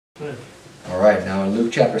Good. All right, now in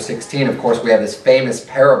Luke chapter 16, of course, we have this famous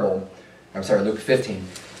parable. I'm sorry, Luke 15.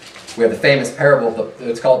 We have the famous parable,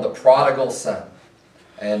 it's called the Prodigal Son.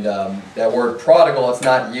 And that word prodigal, it's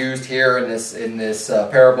not used here in this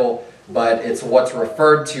parable, but it's what's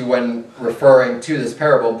referred to when referring to this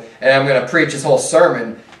parable. And I'm going to preach this whole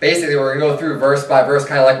sermon. Basically, we're going to go through verse by verse,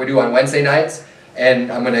 kind of like we do on Wednesday nights.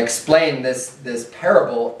 And I'm going to explain this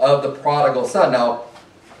parable of the prodigal son. Now,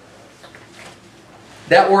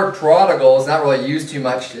 that word prodigal is not really used too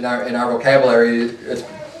much in our vocabulary.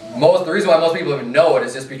 The reason why most people even know it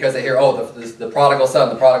is just because they hear, oh, the prodigal son,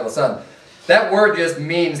 the prodigal son. That word just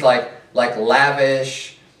means like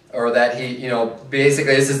lavish, or that he,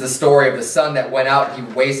 basically this is the story of the son that went out and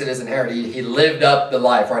he wasted his inheritance. He lived up the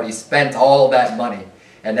life, right? He spent all of that money.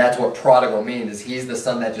 And that's what prodigal means, is he's the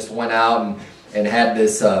son that just went out and had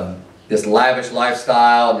this lavish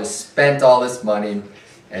lifestyle, just spent all this money,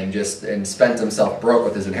 and spent himself broke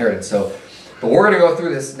with his inheritance. But we're going to go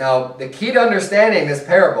through this. Now, the key to understanding this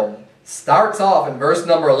parable starts off in verse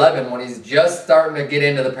number 11 when he's just starting to get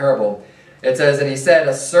into the parable. It says, and he said,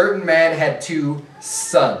 a certain man had 2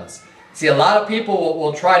 sons. See, a lot of people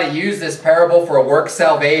will try to use this parable for a work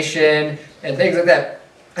salvation and things like that.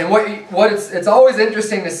 And it's always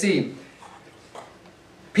interesting to see.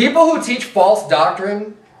 People who teach false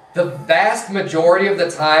doctrine, the vast majority of the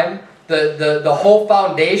time, the whole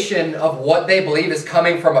foundation of what they believe is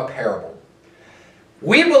coming from a parable.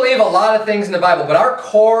 We believe a lot of things in the Bible, but our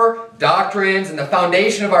core doctrines and the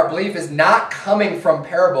foundation of our belief is not coming from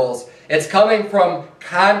parables. It's coming from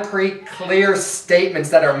concrete, clear statements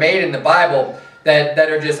that are made in the Bible that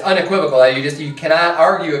are just unequivocal. You cannot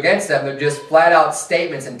argue against them. They're just flat out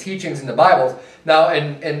statements and teachings in the Bible. Now,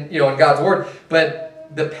 in God's Word. But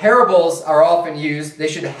the parables are often used. They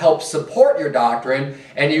should help support your doctrine,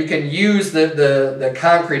 and you can use the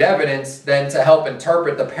concrete evidence then to help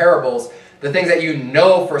interpret the parables, the things that you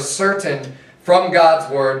know for certain from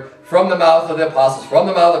God's Word, from the mouth of the apostles, from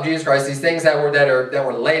the mouth of Jesus Christ, these things that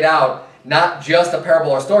were laid out, not just a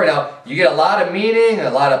parable or story. Now, you get a lot of meaning, a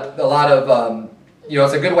lot of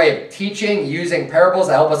it's a good way of teaching, using parables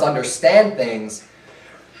to help us understand things.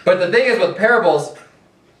 But the thing is with parables,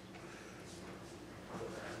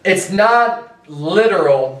 it's not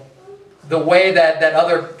literal the way that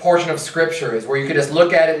other portion of Scripture is, where you can just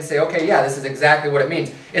look at it and say, okay, yeah, this is exactly what it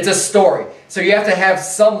means. It's a story. So you have to have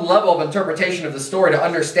some level of interpretation of the story to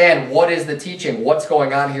understand what is the teaching, what's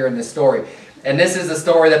going on here in this story. And this is the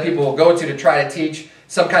story that people will go to try to teach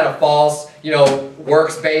some kind of false,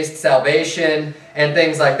 works-based salvation and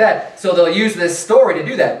things like that. So they'll use this story to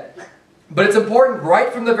do that. But it's important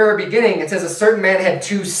right from the very beginning. It says a certain man had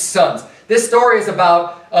 2 sons. This story is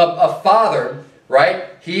about a father, right?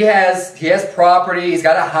 He has property, he's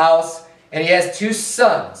got a house, and he has 2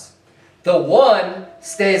 sons. The one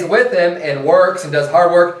stays with him and works and does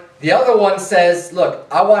hard work. The other one says, look,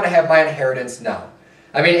 I want to have my inheritance now.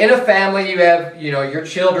 I mean, in a family, you have, your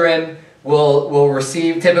children will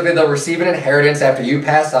receive, typically they'll receive an inheritance after you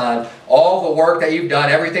pass on. All the work that you've done,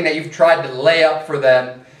 everything that you've tried to lay up for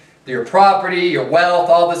them, your property, your wealth,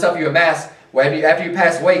 all the stuff you amass, after you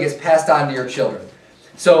pass away, it gets passed on to your children.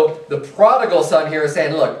 So the prodigal son here is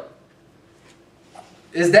saying, look,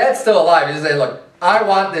 is dad still alive? He's saying, look, I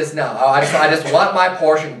want this now. I just want my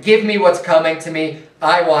portion. Give me what's coming to me.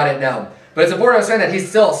 I want it now. But it's important to understand that he's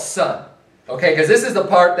still a son. Okay, because this is the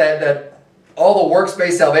part that all the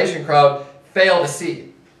works-based salvation crowd fail to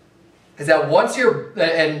see. Is that once you're,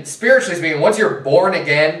 and spiritually speaking, once you're born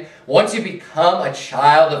again, once you become a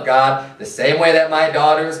child of God, the same way that my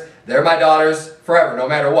daughters, they're my daughters forever, no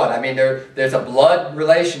matter what. I mean, there's a blood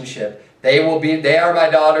relationship. They are my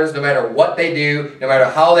daughters no matter what they do, no matter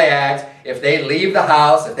how they act. If they leave the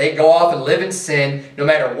house, if they go off and live in sin, no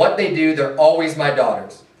matter what they do, they're always my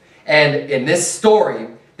daughters. And in this story,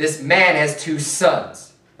 this man has 2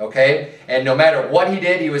 sons, okay? And no matter what he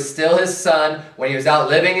did, he was still his son. When he was out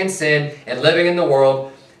living in sin and living in the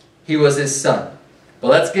world, he was his son. But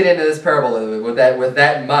let's get into this parable with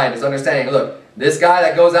that in mind, is understanding, look, this guy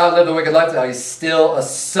that goes out and lives a wicked lifestyle, he's still a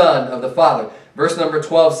son of the Father. Verse number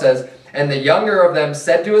 12 says, and the younger of them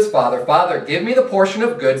said to his father, Father, give me the portion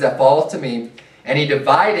of goods that falleth to me. And he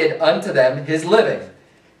divided unto them his living.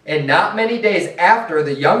 And not many days after,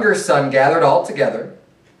 the younger son gathered all together,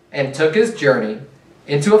 and took his journey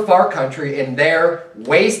into a far country, and there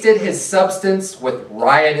wasted his substance with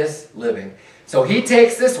riotous living. So he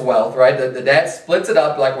takes this wealth, right? The dad splits it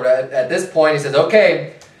up. Like at this point, he says,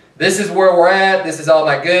 okay, this is where we're at. This is all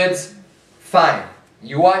my goods. Fine.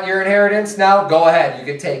 You want your inheritance now? Go ahead. You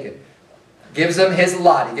can take it. Gives him his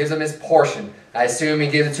lot. He gives him his portion. I assume he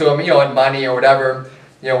gives it to him, in money or whatever.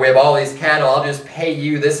 we have all these cattle. I'll just pay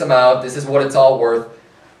you this amount. This is what it's all worth.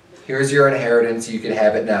 Here's your inheritance. You can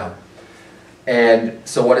have it now. And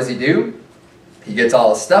so what does he do? He gets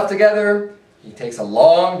all his stuff together. He takes a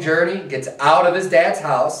long journey, gets out of his dad's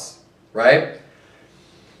house, right?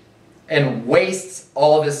 And wastes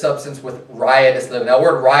all of his substance with riotous living. Now, the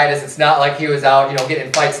word riotous, it's not like he was out, getting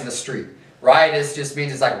in fights in the street. Riotous just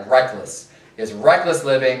means it's like reckless. It's reckless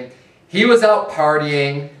living. He was out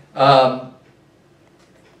partying.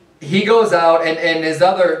 He goes out, and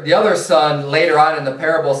the other son later on in the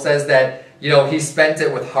parable says that, he spent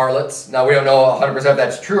it with harlots. Now, we don't know 100% if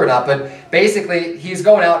that's true or not, but basically, he's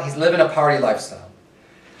going out, he's living a party lifestyle.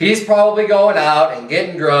 He's probably going out and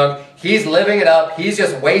getting drunk. He's living it up. He's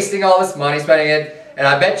just wasting all this money, spending it. And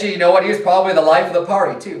I bet you know what? He was probably the life of the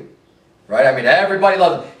party, too. Right? I mean, everybody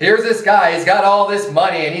loves him. Here's this guy. He's got all this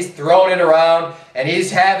money, and he's throwing it around, and he's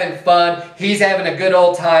having fun. He's having a good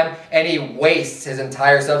old time, and he wastes his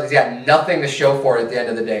entire substance. He's got nothing to show for it at the end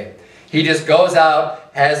of the day. He just goes out,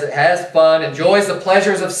 has fun, enjoys the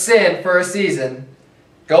pleasures of sin for a season,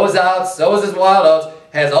 goes out, sows his wild oats,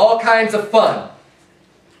 has all kinds of fun,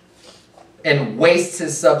 and wastes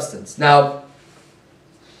his substance. Now,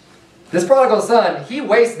 this prodigal son,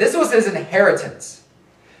 this was his inheritance.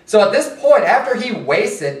 So at this point, after he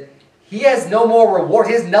wastes it, he has no more reward.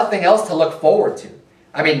 He has nothing else to look forward to.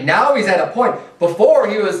 I mean, now he's at a point. Before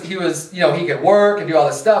he could work and do all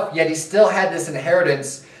this stuff, yet he still had this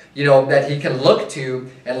inheritance, that he can look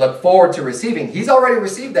to and look forward to receiving. He's already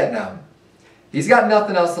received that now. He's got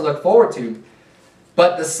nothing else to look forward to.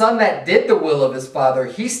 But the son that did the will of his father,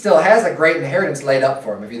 he still has a great inheritance laid up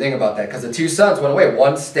for him, if you think about that. Because the two sons went away.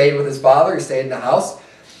 One stayed with his father. He stayed in the house.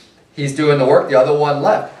 He's doing the work. The other one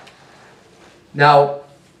left. Now,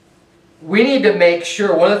 we need to make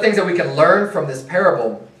sure, one of the things that we can learn from this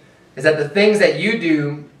parable is that the things that you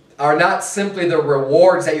do are not simply the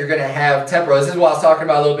rewards that you're going to have temporarily. This is what I was talking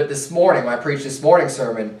about a little bit this morning when I preached this morning's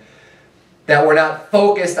sermon. That we're not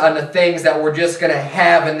focused on the things that we're just going to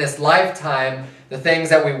have in this lifetime, the things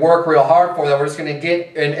that we work real hard for, that we're just going to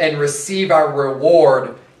get and receive our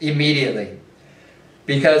reward immediately.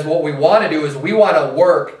 Because what we want to do is we want to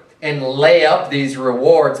work and lay up these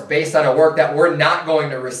rewards based on a work that we're not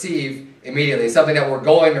going to receive immediately, something that we're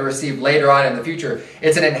going to receive later on in the future.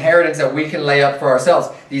 It's an inheritance that we can lay up for ourselves.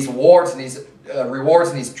 These rewards and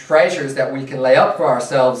these treasures that we can lay up for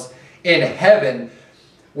ourselves in heaven,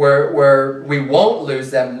 where we won't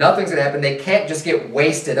lose them. Nothing's going to happen. They can't just get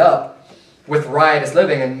wasted up with riotous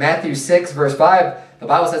living. In Matthew 6, verse 5, the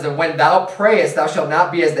Bible says, "And when thou prayest, thou shalt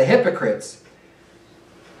not be as the hypocrites.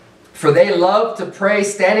 For they love to pray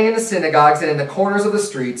standing in the synagogues and in the corners of the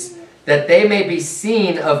streets, that they may be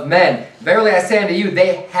seen of men. Verily I say unto you,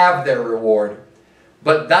 they have their reward.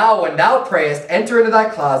 But thou, when thou prayest, enter into thy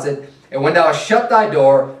closet, and when thou hast shut thy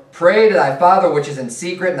door, pray to thy Father which is in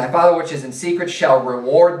secret, and thy Father which is in secret shall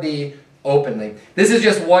reward thee openly." This is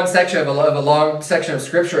just one section of a long section of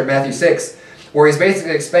Scripture in Matthew 6, where he's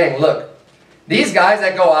basically explaining, look, these guys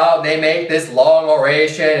that go out and they make this long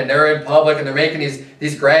oration and they're in public and they're making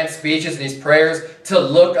these grand speeches and these prayers to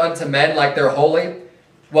look unto men like they're holy,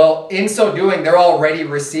 well, in so doing, they're already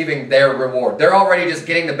receiving their reward. They're already just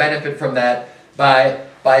getting the benefit from that by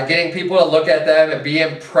getting people to look at them and be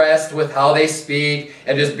impressed with how they speak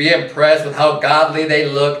and just be impressed with how godly they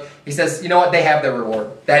look. He says, you know what? They have their reward.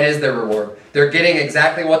 That is their reward. They're getting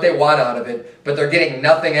exactly what they want out of it, but they're getting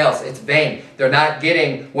nothing else. It's vain. They're not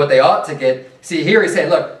getting what they ought to get. See, here he's saying,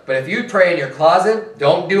 look, but if you pray in your closet,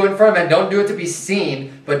 don't do it in front of men. Don't do it to be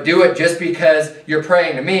seen, but do it just because you're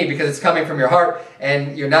praying to me, because it's coming from your heart,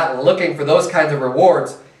 and you're not looking for those kinds of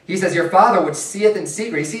rewards. He says, your Father which seeth in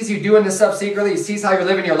secret. He sees you doing this stuff secretly. He sees how you're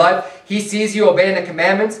living your life. He sees you obeying the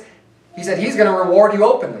commandments. He said he's going to reward you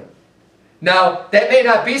openly. Now, that may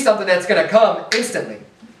not be something that's going to come instantly.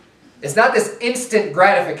 It's not this instant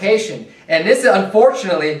gratification. And this,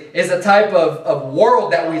 unfortunately, is a type of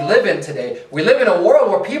world that we live in today. We live in a world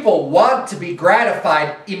where people want to be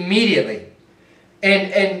gratified immediately.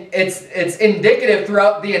 And it's indicative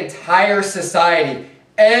throughout the entire society.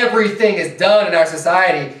 Everything is done in our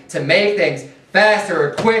society to make things faster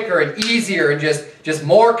and quicker and easier and just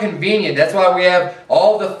more convenient. That's why we have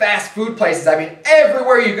all the fast food places. I mean,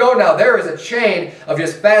 everywhere you go now, there is a chain of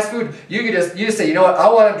just fast food. You just say, you know what, I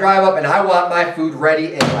want to drive up and I want my food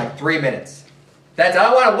ready in like 3 minutes. I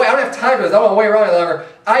don't have time for this. I don't want to wait around any longer.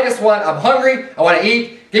 I'm hungry, I want to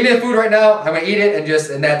eat. Give me the food right now. I'm going to eat it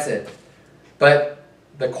and that's it. But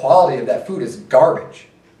the quality of that food is garbage.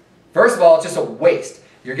 First of all, it's just a waste.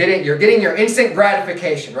 You're getting your instant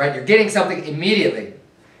gratification, right? You're getting something immediately.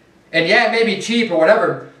 And yeah, it may be cheap or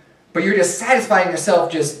whatever, but you're just satisfying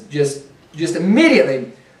yourself just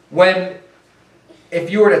immediately. if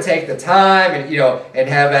you were to take the time and, and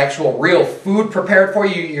have actual real food prepared for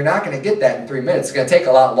you, you're not going to get that in 3 minutes. It's going to take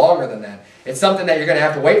a lot longer than that. It's something that you're going to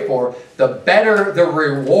have to wait for. The better the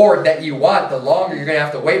reward that you want, the longer you're going to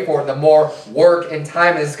have to wait for it, the more work and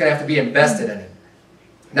time is going to have to be invested in it.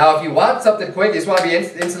 Now, if you want something quick, you just want to be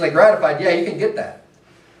instantly gratified, yeah, you can get that.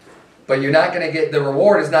 But you're not going to get, the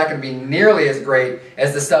reward is not going to be nearly as great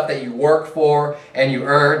as the stuff that you work for and you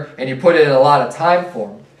earn and you put in a lot of time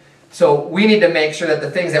for. So we need to make sure that the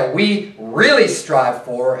things that we really strive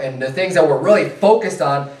for and the things that we're really focused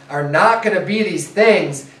on are not going to be these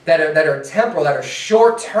things that are temporal, that are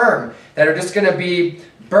short term, that are just going to be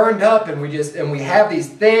burned up, and we have these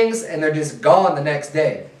things and they're just gone the next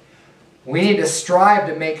day. We need to strive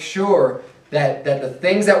to make sure that the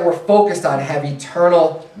things that we're focused on have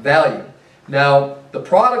eternal value. Now, the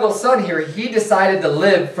prodigal son here, he decided to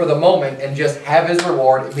live for the moment and just have his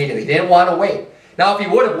reward immediately. He didn't want to wait. Now, if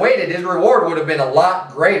he would have waited, his reward would have been a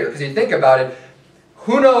lot greater. Because you think about it,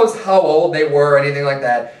 who knows how old they were or anything like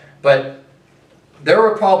that, but there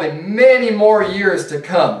were probably many more years to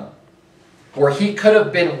come where he could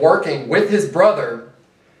have been working with his brother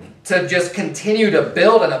to just continue to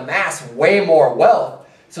build and amass way more wealth,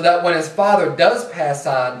 so that when his father does pass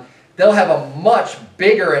on, they'll have a much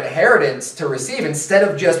bigger inheritance to receive, instead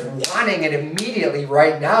of just wanting it immediately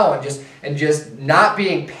right now and just not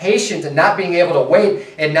being patient and not being able to wait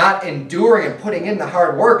and not enduring and putting in the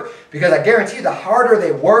hard work. Because I guarantee you, the harder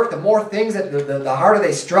they work, the more things that the harder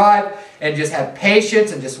they strive, and just have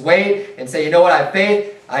patience and just wait and say, you know what, I have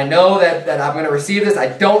faith. I know that I'm going to receive this. I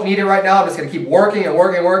don't need it right now. I'm just going to keep working and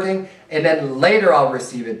working and working, and then later I'll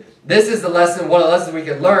receive it. This is the lesson, one of the lessons we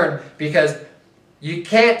can learn, because you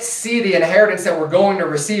can't see the inheritance that we're going to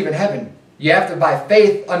receive in heaven. You have to, by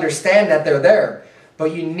faith, understand that they're there.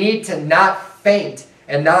 But you need to not faint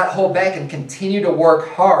and not hold back and continue to work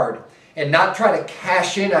hard and not try to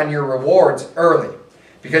cash in on your rewards early,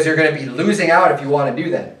 because you're going to be losing out if you want to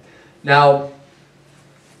do that. Now,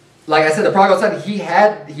 like I said, the prodigal son, he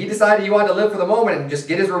decided he wanted to live for the moment and just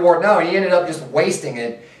get his reward now, and he ended up just wasting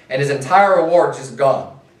it, and his entire reward just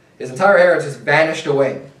gone. His entire inheritance just vanished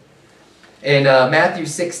away. In Matthew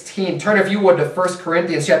 16, turn if you would to 1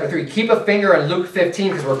 Corinthians chapter 3. Keep a finger in Luke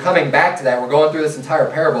 15, because we're coming back to that. We're going through this entire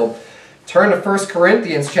parable. Turn to 1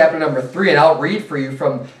 Corinthians chapter number 3, and I'll read for you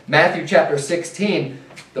from Matthew chapter 16.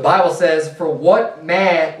 The Bible says, for what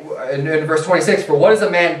man, in verse 26, for what is a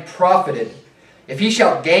man profited, if he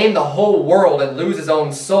shall gain the whole world and lose his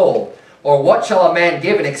own soul? Or what shall a man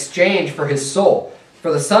give in exchange for his soul?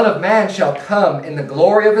 For the Son of Man shall come in the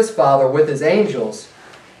glory of his Father with his angels,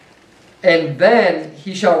 and then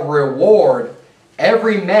he shall reward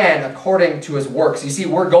every man according to his works. You see,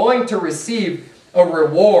 we're going to receive a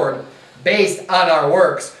reward based on our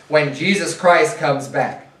works when Jesus Christ comes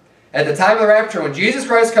back. At the time of the rapture, when Jesus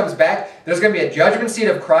Christ comes back, there's going to be a judgment seat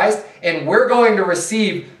of Christ, and we're going to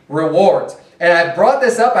receive rewards. And I brought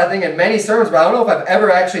this up, I think, in many sermons, but I don't know if I've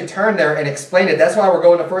ever actually turned there and explained it. That's why we're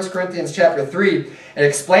going to 1 Corinthians chapter 3. It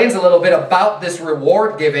explains a little bit about this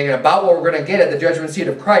reward giving and about what we're going to get at the judgment seat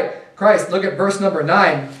of Christ. Look at verse number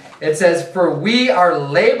 9. It says, for we are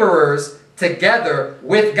laborers together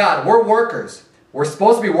with God. We're workers. We're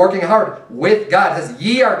supposed to be working hard with God. It says,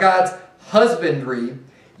 ye are God's husbandry,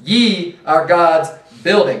 ye are God's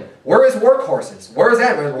building. We're his workhorses. Where is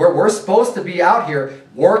that? We're supposed to be out here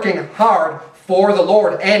working hard for the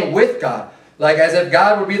Lord and with God. Like as if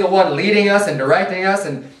God would be the one leading us and directing us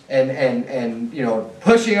and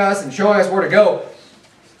pushing us and showing us where to go.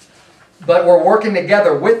 But we're working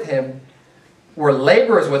together with him. We're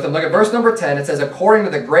laborers with him. Look at verse number 10. It says, according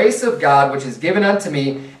to the grace of God which is given unto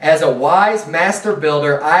me, as a wise master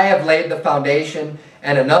builder, I have laid the foundation,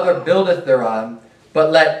 and another buildeth thereon.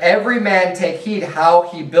 But let every man take heed how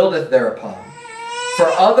he buildeth thereupon. For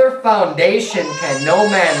other foundation can no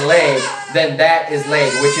man lay than that is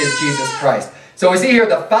laid, which is Jesus Christ. So we see here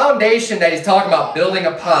the foundation that he's talking about building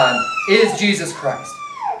upon is Jesus Christ.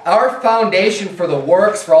 Our foundation for the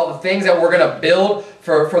works, for all the things that we're going to build,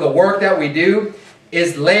 for the work that we do,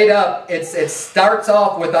 is laid up. It starts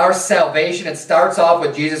off with our salvation. It starts off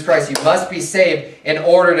with Jesus Christ. You must be saved in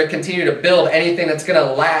order to continue to build anything that's going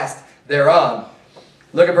to last thereon.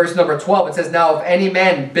 Look at verse number 12. It says, now if any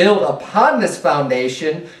man build upon this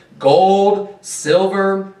foundation gold,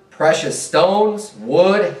 silver, precious stones,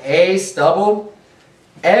 wood, hay, stubble,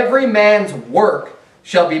 every man's work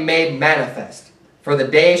shall be made manifest. For the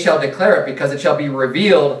day shall declare it, because it shall be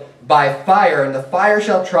revealed by fire, and the fire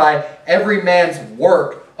shall try every man's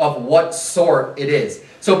work of what sort it is.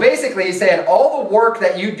 So basically he's saying all the work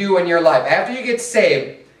that you do in your life, after you get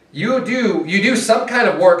saved, you do some kind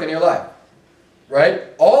of work in your life. right?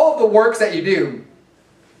 All of the works that you do,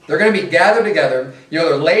 they're going to be gathered together.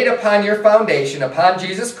 They're laid upon your foundation, upon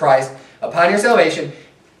Jesus Christ, upon your salvation.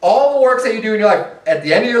 All the works that you do in your life, at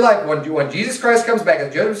the end of your life, when Jesus Christ comes back, at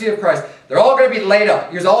the judgment seat of Christ, they're all going to be laid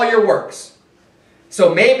up. Here's all your works.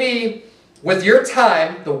 So maybe with your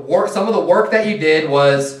time, some of the work that you did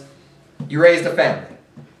was you raised a family.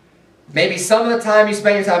 Maybe some of the time you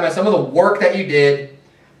spent your time on some of the work that you did,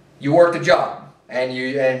 you worked a job and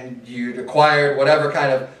you acquired whatever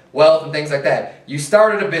kind of wealth and things like that. You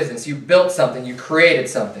started a business, you built something, you created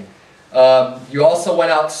something. You also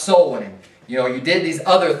went out soul winning. You did these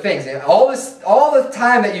other things. And all the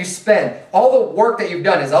time that you spend, all the work that you've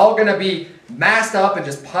done is all going to be massed up and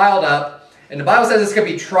just piled up. And the Bible says it's going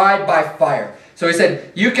to be tried by fire. So he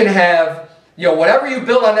said, you can have, whatever you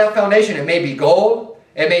build on that foundation, it may be gold,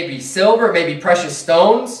 it may be silver, it may be precious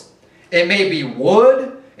stones, it may be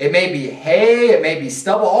wood, it may be hay, it may be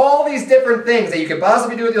stubble, all these different things that you could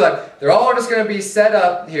possibly do with your life. They're all just going to be set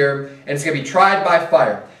up here, and it's going to be tried by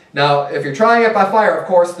fire. Now, if you're trying it by fire, of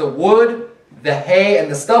course, the wood, the hay,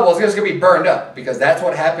 and the stubble is just going to be burned up, because that's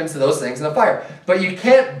what happens to those things in the fire. But you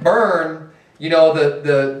can't burn,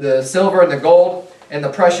 the silver and the gold and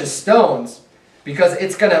the precious stones, because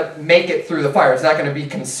it's going to make it through the fire. It's not going to be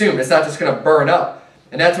consumed. It's not just going to burn up.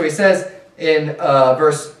 And that's what he says in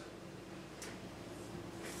verse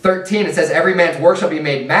 13. It says, every man's work shall be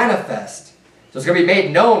made manifest. So it's going to be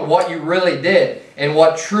made known what you really did and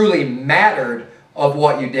what truly mattered of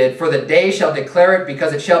what you did. For the day shall declare it,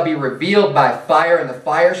 because it shall be revealed by fire, and the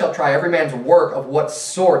fire shall try every man's work of what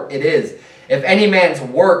sort it is. If any man's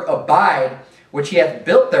work abide, which he hath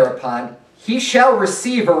built thereupon, he shall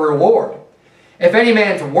receive a reward. If any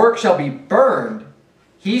man's work shall be burned,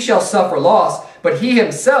 he shall suffer loss, but he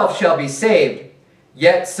himself shall be saved,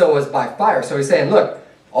 yet so as by fire. So he's saying, look,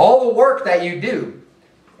 all the work that you do,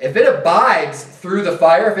 if it abides through the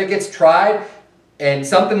fire, if it gets tried, and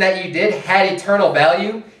something that you did had eternal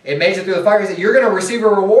value, it makes it through the fire, he said, you're going to receive a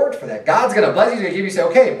reward for that. God's going to bless you. He's going to give you, say,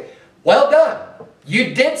 okay, well done.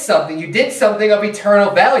 You did something. You did something of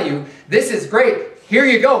eternal value. This is great. Here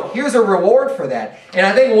you go. Here's a reward for that. And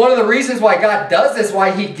I think one of the reasons why God does this,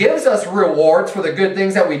 why he gives us rewards for the good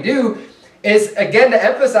things that we do, is, again, to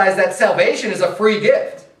emphasize that salvation is a free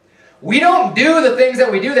gift. We don't do the things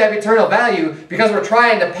that we do that have eternal value because we're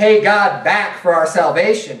trying to pay God back for our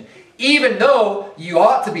salvation. Even though you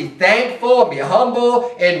ought to be thankful and be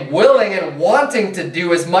humble and willing and wanting to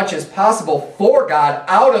do as much as possible for God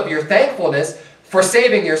out of your thankfulness for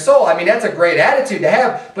saving your soul. I mean, that's a great attitude to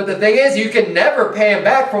have. But the thing is, you can never pay him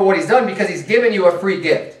back for what he's done because he's given you a free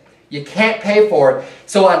gift. You can't pay for it.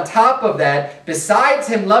 So on top of that, besides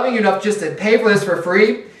him loving you enough just to pay for this for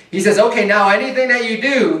free, he says, okay, now anything that you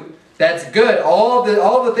do that's good, all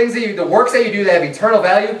the things that the works that you do that have eternal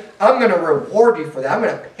value, I'm going to reward you for that. I'm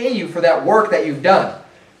going to pay you for that work that you've done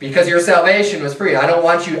because your salvation was free. I don't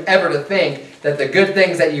want you ever to think that the good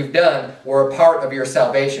things that you've done were a part of your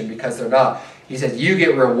salvation, because they're not. He says you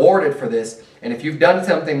get rewarded for this, and if you've done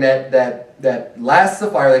something that lasts the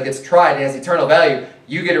fire, that gets tried and has eternal value,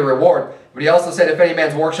 you get a reward. But he also said, if any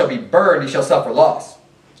man's work shall be burned, he shall suffer loss.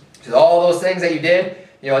 So all those things that you did,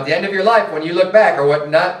 at the end of your life, when you look back, or what,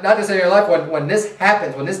 not just in your life, when this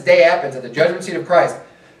happens, when this day happens at the judgment seat of Christ,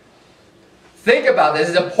 think about this.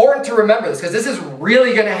 It's important to remember this, because this is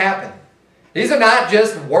really going to happen. These are not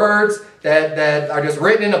just words that are just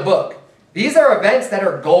written in a book. These are events that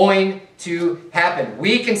are going to happen.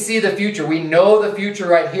 We can see the future. We know the future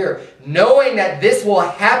right here. Knowing that this will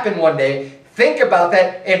happen one day, think about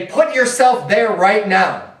that and put yourself there right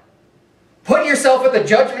now. Put yourself at the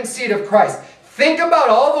judgment seat of Christ. Think about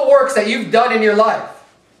all the works that you've done in your life.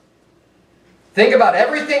 Think about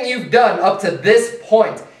everything you've done up to this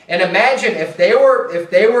point. And imagine if they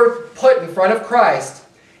were put in front of Christ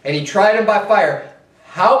and he tried them by fire,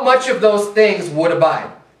 how much of those things would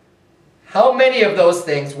abide? How many of those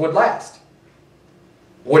things would last?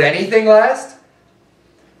 Would anything last?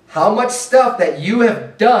 How much stuff that you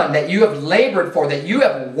have done, that you have labored for, that you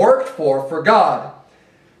have worked for God,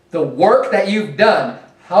 the work that you've done,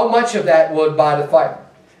 how much of that will abide the fire?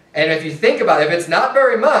 And if you think about it, if it's not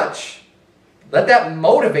very much, let that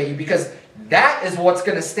motivate you, because that is what's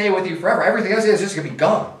going to stay with you forever. Everything else is just going to be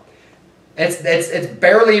gone. It's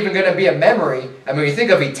barely even going to be a memory. I mean, when you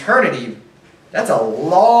think of eternity, that's a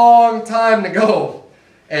long time to go.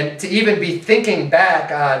 And to even be thinking back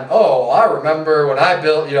on, oh, I remember when I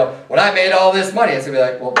built, when I made all this money, it's going to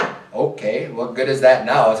be like, well, okay, what good is that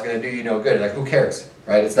now? It's going to do you no good. Like, who cares?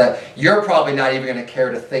 Right? It's that you're probably not even going to care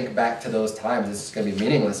to think back to those times. It's just going to be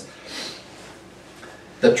meaningless.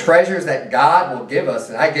 the treasures that God will give us,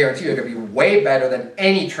 and I guarantee you, it could be way better than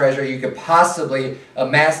any treasure you could possibly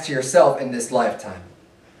amass to yourself in this lifetime.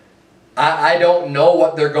 I don't know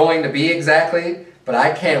what they're going to be exactly, but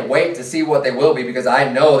I can't wait to see what they will be, because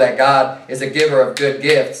I know that God is a giver of good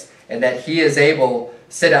gifts, and that He is able,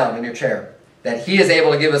 sit down in your chair, that He is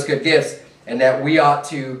able to give us good gifts, and that we ought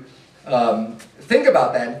to think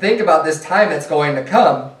about that, and think about this time that's going to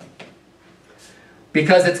come,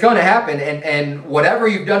 because it's going to happen. And whatever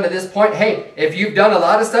you've done to this point, hey, if you've done a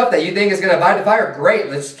lot of stuff that you think is going to abide the fire, great.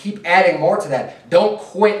 Let's keep adding more to that. Don't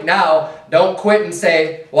quit now. Don't quit and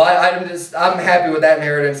say, well, I'm happy with that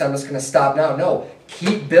inheritance, I'm just going to stop now. No,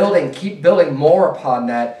 keep building more upon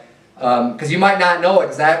that, because you might not know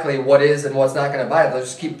exactly what is and what's not going to abide.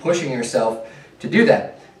 Just keep pushing yourself to do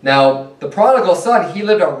that. Now, the prodigal son, he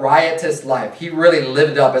lived a riotous life. He really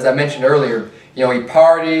lived it up, as I mentioned earlier. You know, he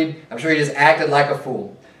partied. I'm sure he just acted like a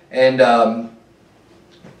fool. And,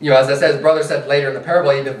 you know, as I said, his brother said later in the parable,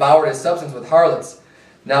 he devoured his substance with harlots.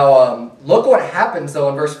 Now, look what happens, though,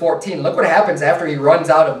 in verse 14. Look what happens after he runs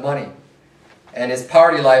out of money, and his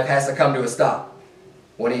party life has to come to a stop.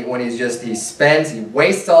 When he spends, he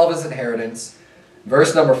wastes all of his inheritance.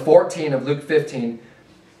 Verse number 14 of Luke 15.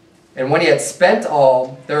 And when he had spent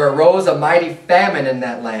all, there arose a mighty famine in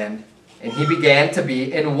that land, and he began to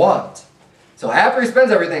be in want. So after he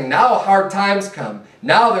spends everything, now hard times come.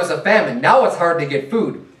 Now there's a famine. Now it's hard to get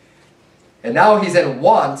food. And now he's in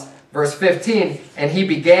want. Verse 15, and he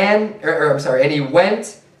and he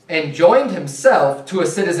went and joined himself to a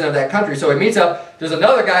citizen of that country. So he meets up, there's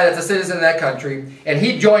another guy that's a citizen of that country, and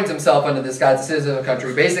he joins himself unto this guy that's a citizen of the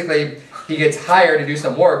country. Basically, he gets hired to do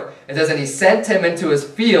some work. It says, and he sent him into his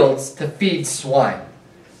fields to feed swine.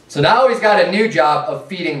 So now he's got a new job of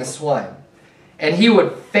feeding the swine. And he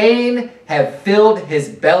would fain have filled his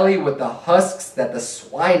belly with the husks that the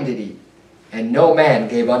swine did eat, and no man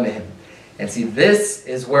gave unto him. And see, this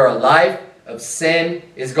is where a life of sin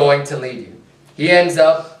is going to lead you. He ends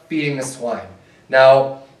up feeding the swine.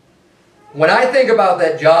 Now, when I think about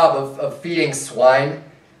that job of feeding swine,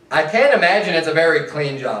 I can't imagine it's a very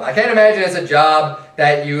clean job. I can't imagine it's a job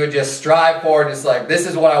that you would just strive for, just like, this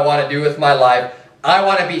is what I want to do with my life. I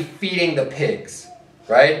want to be feeding the pigs,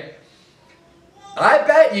 right? I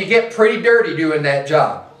bet you get pretty dirty doing that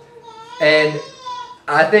job. And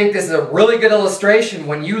I think this is a really good illustration.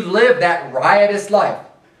 When you live that riotous life,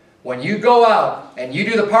 when you go out and you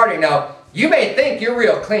do the partying, now, you may think you're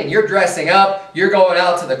real clean. You're dressing up, you're going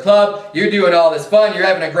out to the club, you're doing all this fun, you're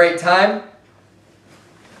having a great time.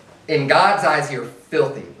 In God's eyes, you're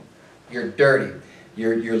filthy. You're dirty.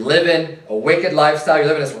 You're living a wicked lifestyle. You're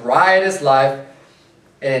living this riotous life.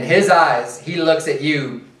 And in His eyes, He looks at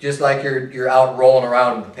you just like you're out rolling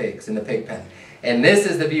around with the pigs in the pig pen. And this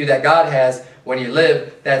is the view that God has when you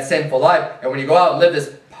live that sinful life. And when you go out and live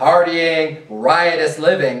this partying, riotous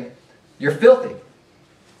living, you're filthy.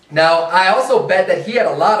 Now, I also bet that he had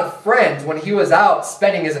a lot of friends when he was out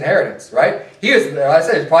spending his inheritance, right? He was, I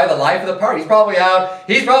said, it's probably the life of the party. He's probably out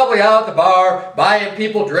at the bar, buying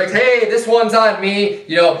people drinks. Hey, this one's on me.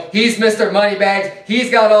 You know, he's Mr. Moneybags.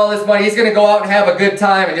 He's got all this money. He's going to go out and have a good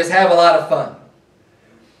time and just have a lot of fun.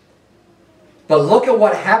 But look at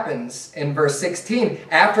what happens in verse 16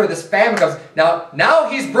 after this famine comes. Now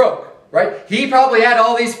he's broke, right? He probably had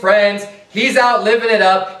all these friends. He's out living it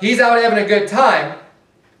up. He's out having a good time.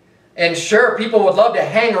 And sure, people would love to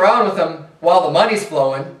hang around with him while the money's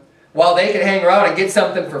flowing, while they could hang around and get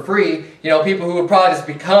something for free. You know, people who would probably just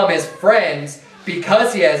become his friends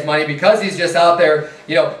because he has money, because he's just out there,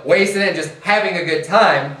 you know, wasting it and just having a good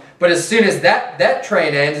time. But as soon as that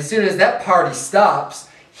train ends, as soon as that party stops,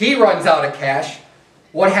 he runs out of cash.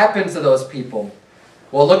 What happens to those people?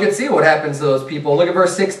 Well, look and see what happens to those people. Look at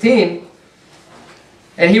verse 16.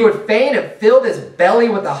 And he would fain have filled his belly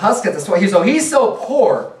with the husk of the swine. So he's so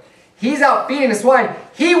poor. He's out feeding the swine.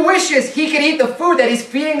 He wishes he could eat the food that he's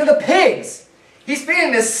feeding to the pigs. He's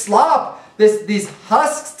feeding this slop, these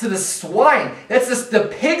husks to the swine. That's just the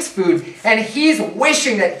pig's food. And he's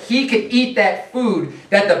wishing that he could eat that food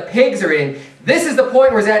that the pigs are eating. This is the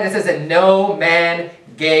point where it's at, and it says that no man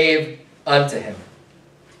gave unto him.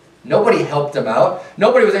 Nobody helped him out.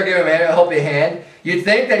 Nobody was there giving him a helping hand. You'd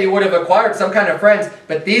think that he would have acquired some kind of friends,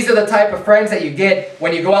 but these are the type of friends that you get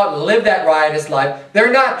when you go out and live that riotous life.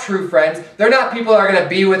 They're not true friends. They're not people that are going to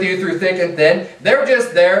be with you through thick and thin. They're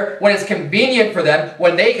just there when it's convenient for them,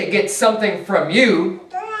 when they can get something from you,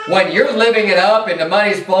 when you're living it up and the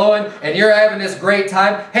money's flowing and you're having this great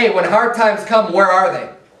time. Hey, when hard times come, where are they?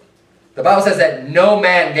 The Bible says that no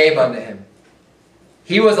man gave unto him.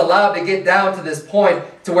 He was allowed to get down to this point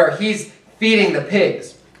to where he's feeding the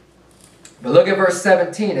pigs. But look at verse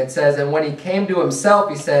 17. It says, and when he came to himself,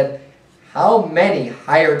 he said, how many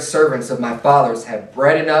hired servants of my father's have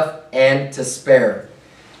bread enough and to spare,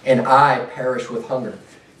 and I perish with hunger?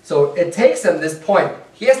 So it takes him this point.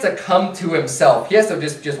 He has to come to himself. He has to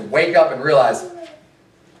just wake up and realize,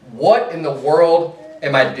 what in the world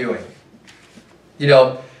am I doing? You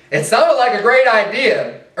know, it sounded like a great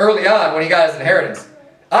idea early on when he got his inheritance.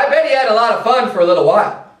 I bet he had a lot of fun for a little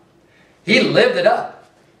while. He lived it up.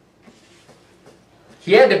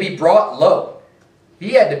 He had to be brought low.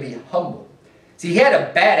 He had to be humble. See, he had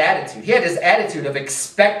a bad attitude. He had this attitude of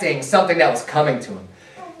expecting something that was coming to him.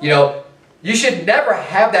 You know, you should never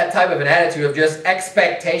have that type of an attitude of just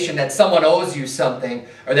expectation that someone owes you something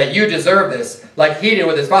or that you deserve this, like he did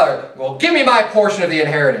with his father. Well, give me my portion of the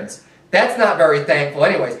inheritance. That's not very thankful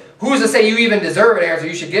anyways. Who's to say you even deserve an inheritance or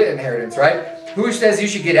you should get an inheritance, right? Who says you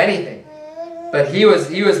should get anything? But he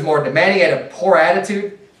was more demanding, he had a poor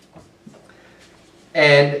attitude.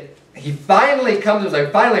 And he finally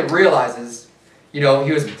finally realizes, you know,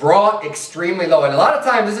 he was brought extremely low. And a lot of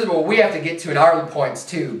times this is what we have to get to in our points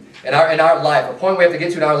too, in our life. A point we have to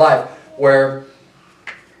get to in our life where,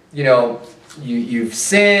 you know, you've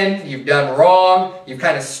sinned, you've done wrong, you've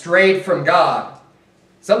kind of strayed from God.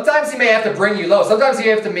 Sometimes he may have to bring you low. Sometimes he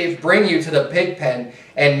have to bring you to the pig pen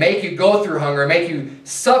and make you go through hunger, make you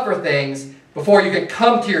suffer things before you can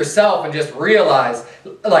come to yourself and just realize,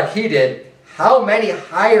 like he did, how many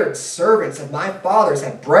hired servants of my father's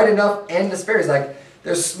have bread enough and to spare. He's like,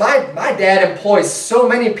 my dad employs so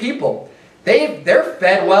many people. They're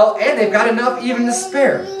fed well and they've got enough even to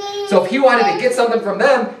spare. So if he wanted to get something from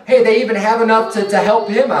them, hey, they even have enough to help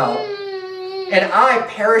him out. And I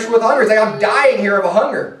perish with hunger. It's like I'm dying here of a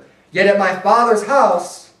hunger. Yet at my father's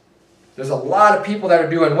house, there's a lot of people that are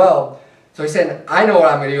doing well. So he said, I know what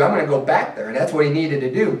I'm going to do. I'm going to go back there. And that's what he needed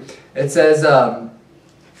to do. It says,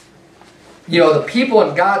 you know, the people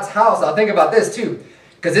in God's house, I'll think about this too.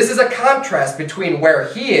 Because this is a contrast between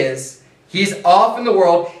where he is. He's off in the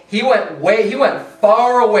world. He went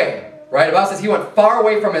far away. Right? The Bible says he went far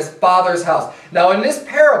away from his father's house. Now in this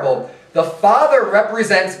parable, the father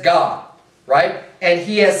represents God. Right? And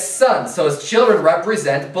he has sons. So his children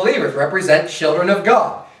represent believers, represent children of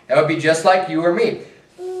God. That would be just like you or me.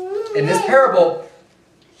 In this parable,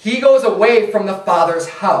 he goes away from the Father's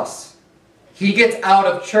house. He gets out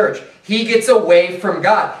of church. He gets away from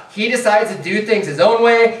God. He decides to do things his own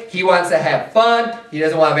way. He wants to have fun. He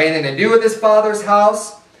doesn't want to have anything to do with his Father's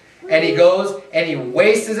house. And he goes and he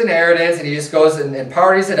wastes his inheritance and he just goes and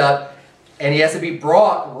parties it up. And he has to be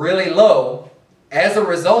brought really low. As a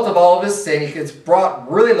result of all of his sin, he gets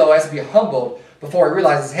brought really low, has to be humbled before he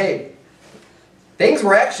realizes, hey, things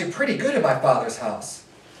were actually pretty good in my Father's house.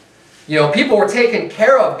 You know, people were taken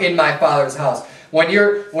care of in my Father's house. When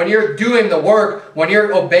you're doing the work, when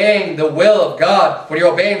you're obeying the will of God, when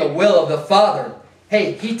you're obeying the will of the Father,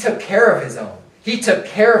 hey, he took care of his own. He took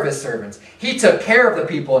care of his servants. He took care of the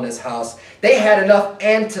people in his house. They had enough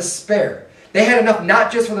and to spare. They had enough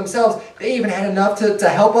not just for themselves, they even had enough to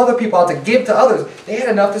help other people out, to give to others. They had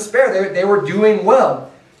enough to spare. They were doing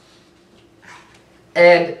well.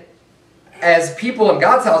 And as people in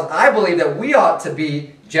God's house, I believe that we ought to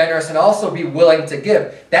be generous and also be willing to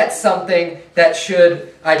give. That's something that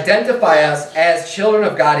should identify us as children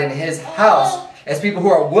of God in his house, as people who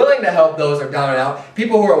are willing to help those who are down and out,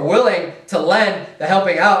 people who are willing to lend the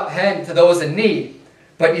helping out hand to those in need.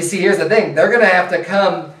 But you see, here's the thing. They're going to have to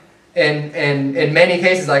come in many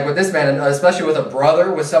cases, like with this man, and especially with a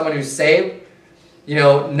brother, with someone who's saved, you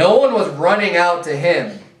know, no one was running out to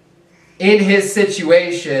him in his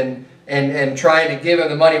situation and trying to give him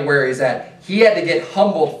the money where he's at. He had to get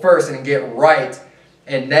humbled first and get right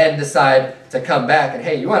and then decide to come back. And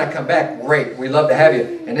hey, you want to come back? Great. We'd love to have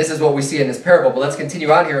you. And this is what we see in this parable. But let's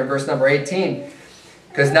continue on here in verse number 18.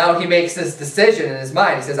 Because now he makes this decision in his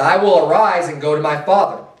mind. He says, I will arise and go to my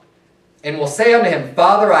father, and will say unto him,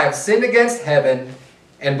 Father, I have sinned against heaven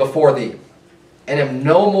and before thee, and am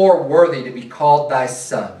no more worthy to be called thy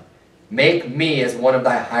son. Make me as one of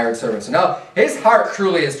thy hired servants. So now his heart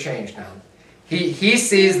truly has changed now. He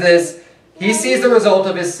sees this. He sees the result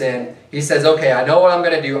of his sin. He says, okay, I know what I'm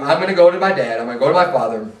going to do. I'm going to go to my dad. I'm going to go to my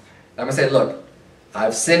father. I'm going to say, look,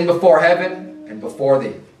 I've sinned before heaven and before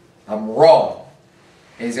thee. I'm wrong.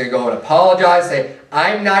 And he's going to go and apologize, say,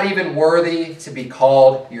 I'm not even worthy to be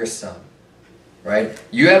called your son. Right?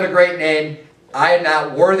 You have a great name. I am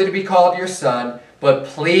not worthy to be called your son. But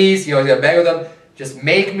please, you know, he's going to beg with them, just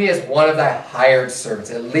make me as one of thy hired servants.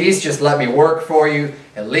 At least just let me work for you.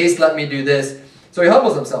 At least let me do this. So he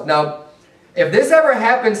humbles himself. Now, if this ever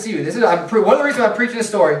happens to you, this is one of the reasons I'm preaching this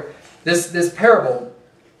story, this parable,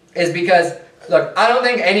 is because Look, I don't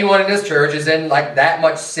think anyone in this church is in like that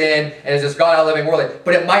much sin and has just gone out living worldly,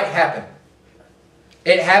 but it might happen.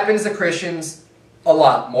 It happens to Christians a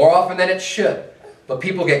lot, more often than it should. But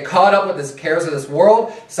people get caught up with the cares of this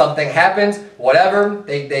world. Something happens, whatever.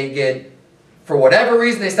 They get, for whatever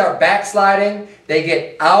reason, they start backsliding. They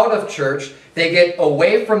get out of church. They get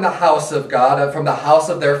away from the house of God, from the house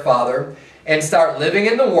of their Father, and start living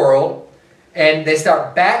in the world. And they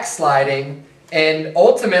start backsliding. And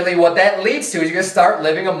ultimately, what that leads to is you're going to start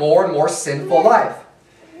living a more and more sinful life.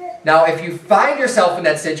 Now, if you find yourself in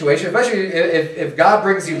that situation, especially if God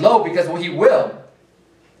brings you low, because He will,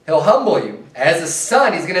 He'll humble you. As a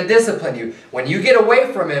son, He's going to discipline you. When you get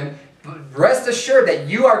away from Him, rest assured that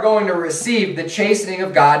you are going to receive the chastening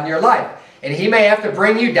of God in your life. And He may have to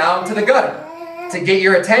bring you down to the gutter to get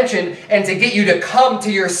your attention and to get you to come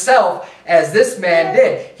to yourself, as this man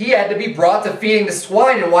did. He had to be brought to feeding the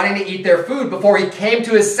swine and wanting to eat their food before he came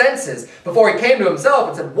to his senses, before he came to himself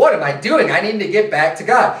and said, what am I doing? I need to get back to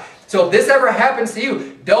God. So if this ever happens to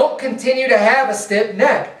you, don't continue to have a stiff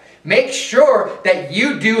neck. Make sure that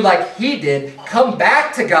you do like he did. Come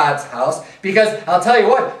back to God's house, because I'll tell you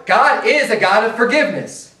what, God is a God of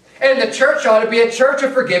forgiveness. And the church ought to be a church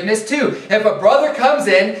of forgiveness too. If a brother comes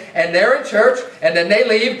in and they're in church and then they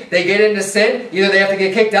leave, they get into sin, either they have to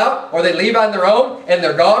get kicked out or they leave on their own and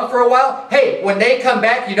they're gone for a while. Hey, when they come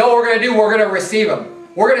back, you know what we're going to do? We're going to receive them.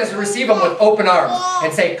 We're going to receive them with open arms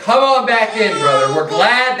and say, come on back in, brother. We're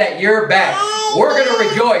glad that you're back. We're going to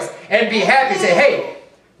rejoice and be happy. Say, hey,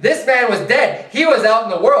 this man was dead. He was out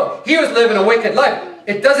in the world. He was living a wicked life.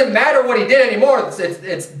 It doesn't matter what he did anymore.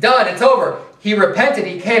 It's done. It's over. He repented.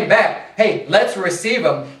 He came back. Hey, let's receive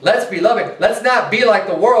him. Let's be loving. Let's not be like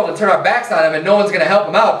the world and turn our backs on him and no one's going to help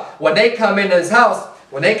him out. When they come into his house,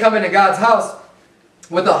 when they come into God's house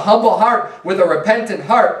with a humble heart, with a repentant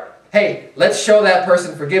heart, hey, let's show that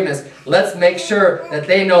person forgiveness. Let's make sure that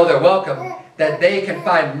they know they're welcome, that they can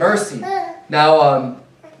find mercy. Now,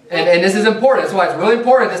 and this is important. That's why it's really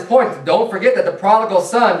important at this point. Don't forget that the prodigal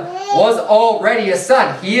son was already a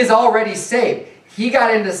son. He is already saved. He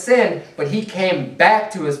got into sin, but he came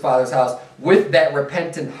back to his father's house with that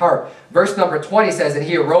repentant heart. Verse number 20 says, and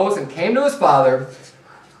he arose and came to his father.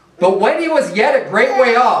 But when he was yet a great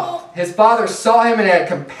way off, his father saw him and had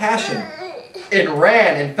compassion, and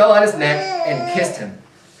ran and fell on his neck and kissed him.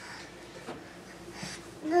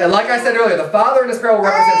 And like I said earlier, the father in this parable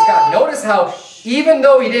represents God. Notice how, even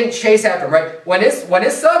though he didn't chase after him, right? When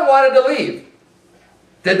his son wanted to leave,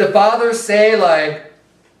 did the father say, like,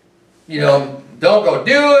 you know, don't go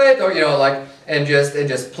do it, or, you know, like, and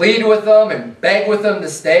just plead with them and beg with them to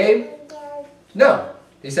stay? No.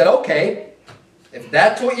 He said, okay, if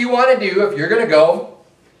that's what you want to do, if you're going to go,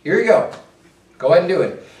 here you go. Go ahead and do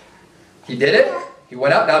it. He did it. He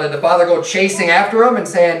went out. Now, did the father go chasing after him and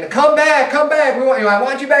saying, come back, I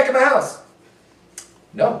want you back in my house?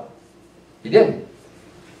 No, he didn't.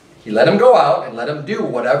 He let him go out and let him do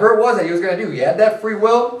whatever it was that he was going to do. He had that free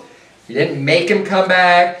will. He didn't make him come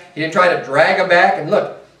back. He didn't try to drag him back. And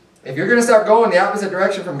look, if you're going to start going the opposite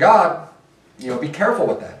direction from God, you know, be careful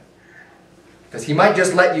with that. Because he might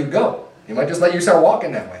just let you go. He might just let you start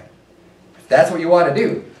walking that way. If that's what you want to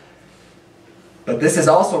do. But this is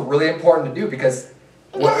also really important to do, because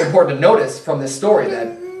important to notice from this story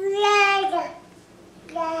that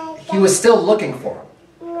he was still looking for him.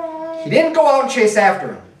 He didn't go out and chase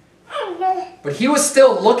after him. But he was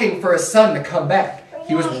still looking for his son to come back.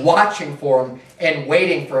 He was watching for him and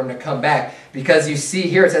waiting for him to come back. Because you see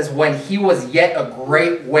here it says, when he was yet a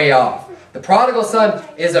great way off. The prodigal son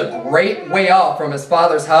is a great way off from his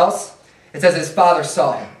father's house. It says his father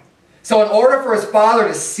saw him. So in order for his father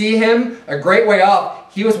to see him a great way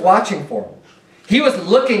off, he was watching for him. He was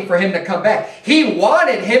looking for him to come back. He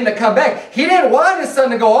wanted him to come back. He didn't want his son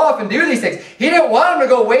to go off and do these things. He didn't want him to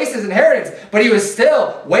go waste his inheritance. But he was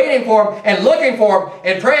still waiting for him and looking for him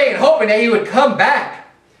and praying and hoping that he would come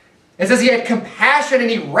back. It says he had compassion and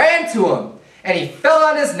he ran to him. And he fell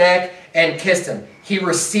on his neck and kissed him. He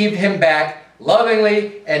received him back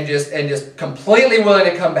lovingly and just completely willing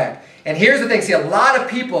to come back. And here's the thing. See, a lot of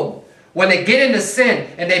people, when they get into sin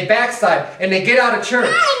and they backslide and they get out of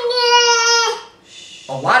church,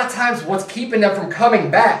 a lot of times what's keeping them from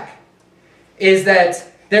coming back is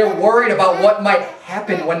that they're worried about what might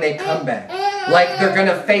happen when they come back. Like they're going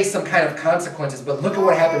to face some kind of consequences. But look at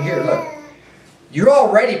what happened here. Look. You're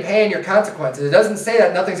already paying your consequences. It doesn't say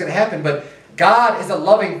that nothing's going to happen, but God is a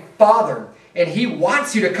loving Father, and He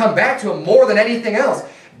wants you to come back to Him more than anything else.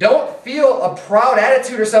 Don't feel a proud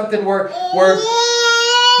attitude or something where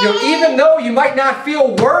you know, even though you might not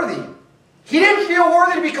feel worthy, He didn't feel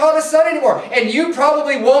worthy to be called a son anymore. And you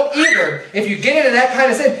probably won't either. If you get into that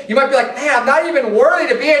kind of sin, you might be like, man, I'm not even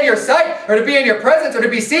worthy to be in your sight or to be in your presence or to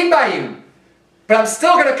be seen by you. But I'm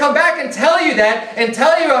still going to come back and tell you that and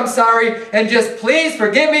tell you I'm sorry and just please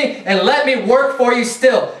forgive me and let me work for you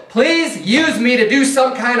still. Please use me to do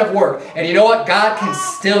some kind of work. And you know what? God can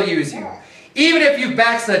still use you. Even if you've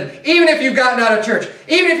backslidden, even if you've gotten out of church,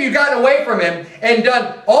 even if you've gotten away from Him and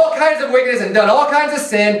done all kinds of wickedness and done all kinds of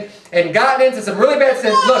sin and gotten into some really bad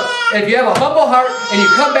sins, look, if you have a humble heart and you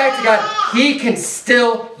come back to God, He can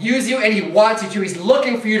still use you and He wants you to. He's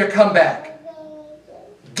looking for you to come back.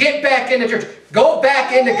 Get back into church. Go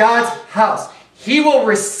back into God's house. He will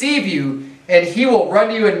receive you and He will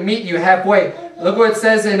run you and meet you halfway. Look what it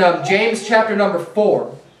says in James chapter number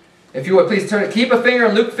 4. If you would please turn it. Keep a finger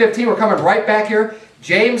in Luke 15. We're coming right back here.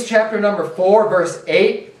 James chapter number 4, verse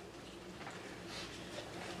 8.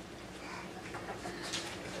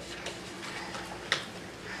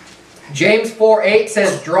 James 4:8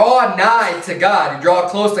 says, draw nigh to God. You draw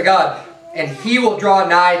close to God, and He will draw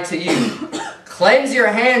nigh to you. Cleanse your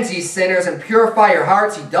hands, ye sinners, and purify your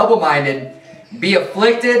hearts, ye double-minded. Be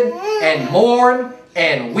afflicted, and mourn,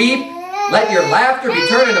 and weep. Let your laughter be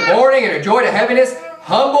turned into mourning, and your joy to heaviness.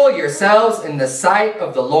 Humble yourselves in the sight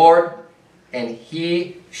of the Lord, and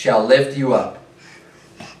He shall lift you up.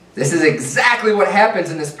 This is exactly what happens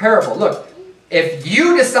in this parable. Look, if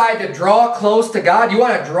you decide to draw close to God, you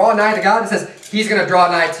want to draw nigh to God, it says He's going to draw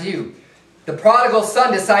nigh to you. The prodigal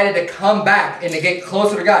son decided to come back and to get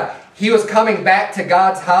closer to God. He was coming back to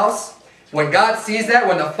God's house. When God sees that,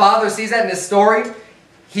 when the Father sees that in this story,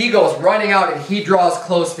 He goes running out and He draws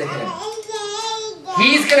close to Him.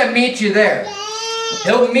 He's going to meet you there.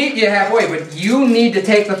 He'll meet you halfway, but you need to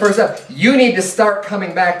take the first step. You need to start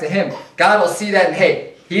coming back to Him. God will see that and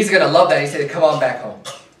hey, He's going to love that. He said, come on back home.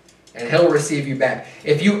 And He'll receive you back.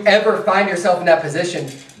 If you ever find yourself in that position,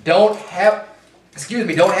 don't have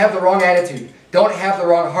the wrong attitude. Don't have the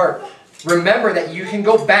wrong heart. Remember that you can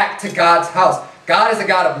go back to God's house. God is a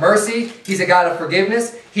God of mercy. He's a God of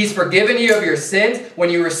forgiveness. He's forgiven you of your sins when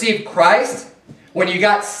you received Christ. When you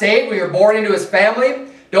got saved, when you were born into His family.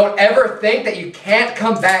 Don't ever think that you can't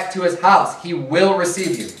come back to His house. He will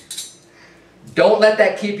receive you. Don't let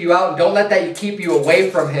that keep you out. And don't let that keep you away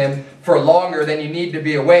from Him for longer than you need to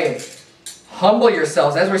be away. Humble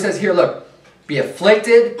yourselves. That's what He says here, look. Be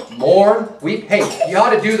afflicted, mourn, weep. Hey, you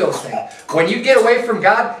ought to do those things. When you get away from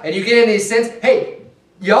God and you get into these sins, hey,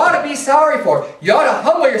 you ought to be sorry for it. You ought to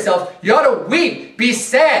humble yourself. You ought to weep, be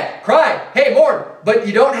sad, cry, hey, mourn. But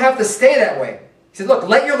you don't have to stay that way. He said, look,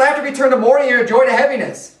 let your laughter be turned to mourning and your joy to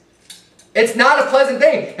heaviness. It's not a pleasant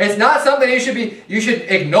thing. It's not something you should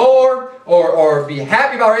ignore or be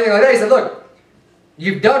happy about or anything like that. He said, look,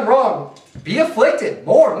 you've done wrong. Be afflicted,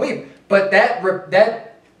 mourn, weep. But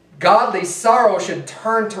that godly sorrow should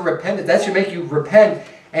turn to repentance. That should make you repent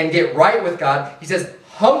and get right with God. He says,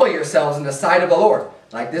 humble yourselves in the sight of the Lord.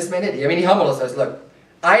 Like this man did. I mean, he humbled us. Says, look,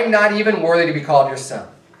 I'm not even worthy to be called your son.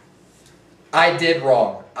 I did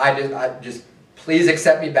wrong. I just please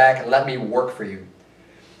accept me back and let me work for you.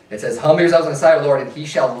 It says, humble yourselves in the sight of the Lord, and He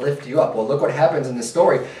shall lift you up. Well, look what happens in the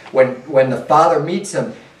story. When the Father meets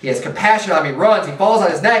him, He has compassion on him. He runs. He falls on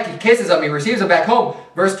his neck. He kisses him. He receives him back home.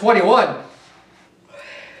 Verse 21.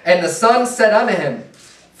 And the son said unto him,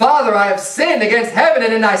 Father, I have sinned against heaven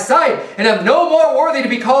and in thy sight, and am no more worthy to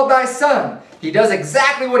be called thy son. He does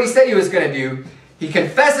exactly what he said he was going to do. He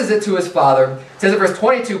confesses it to his father. It says in verse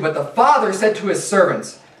 22, But the father said to his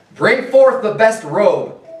servants, Bring forth the best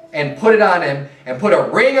robe, and put it on him, and put a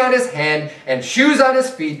ring on his hand, and shoes on his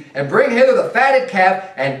feet, and bring hither the fatted calf,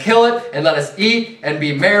 and kill it, and let us eat, and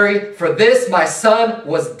be merry. For this my son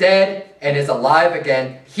was dead, and is alive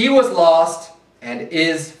again. He was lost, and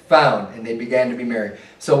is found. And they began to be merry.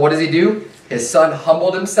 So what does he do? His son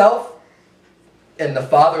humbled himself, and the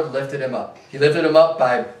father lifted him up. He lifted him up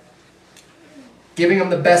by giving him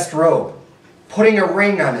the best robe, putting a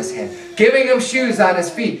ring on his hand, giving him shoes on his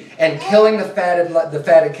feet, and killing the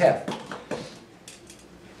fatted calf.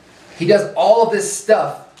 He does all of this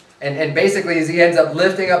stuff, and basically he ends up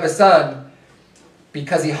lifting up his son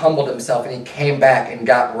because he humbled himself and he came back and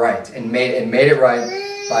got right and made it right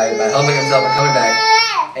by humbling himself and coming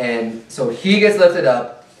back. And so he gets lifted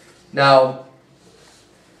up. Now,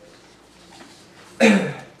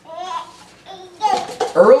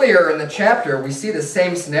 earlier in the chapter, we see the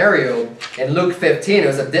same scenario in Luke 15. It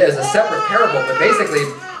was a separate parable, but basically,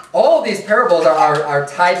 all of these parables are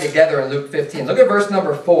tied together in Luke 15. Look at verse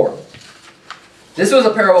number 4. This was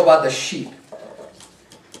a parable about the sheep.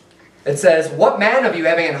 It says, what man of you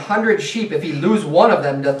having 100 sheep, if he lose one of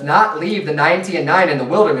them, doth not leave the 99 in the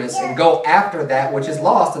wilderness, and go after that which is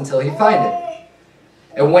lost until he find it?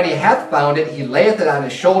 And when he hath found it, he layeth it on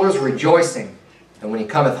his shoulders, rejoicing. And when he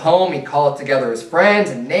cometh home, he calleth together his friends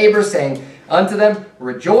and neighbors, saying unto them,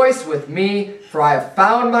 rejoice with me, for I have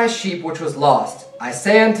found my sheep which was lost. I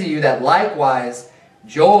say unto you that likewise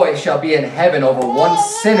joy shall be in heaven over one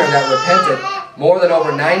sinner that repenteth, more than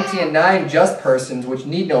over 99 just persons which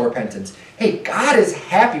need no repentance. Hey, God is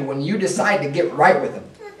happy when you decide to get right with Him.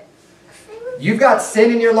 You've got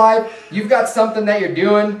sin in your life. You've got something that you're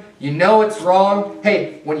doing. You know it's wrong.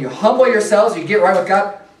 Hey, when you humble yourselves, you get right with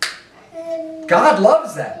God. God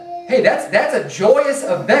loves that. Hey, that's a joyous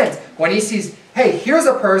event when He sees, hey, here's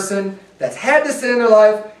a person that's had this sin in their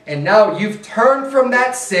life, and now you've turned from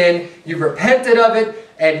that sin, you've repented of it,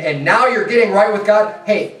 and now you're getting right with God.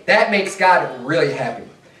 Hey, that makes God really happy.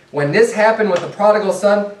 When this happened with the prodigal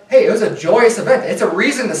son, hey, it was a joyous event. It's a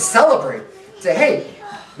reason to celebrate. Say, hey,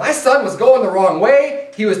 my son was going the wrong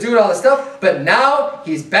way. He was doing all this stuff, but now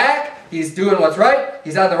he's back. He's doing what's right.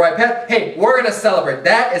 He's on the right path. Hey, we're going to celebrate.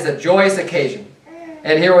 That is a joyous occasion.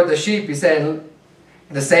 And here with the sheep, he's saying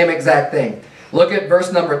the same exact thing. Look at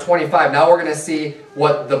verse number 25. Now we're going to see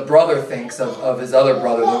what the brother thinks of his other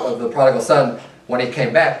brother, of the prodigal son, when he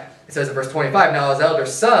came back. It says in verse 25, now his elder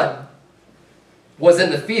son was in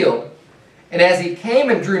the field, and as he came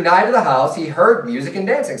and drew nigh to the house, he heard music and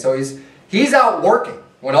dancing. So he's out working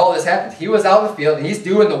when all this happened. He was out in the field, and he's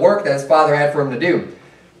doing the work that his father had for him to do.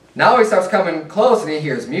 Now he starts coming close, and he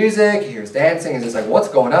hears music, he hears dancing, and he's like, what's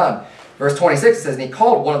going on? Verse 26 says, and he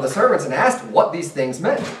called one of the servants and asked what these things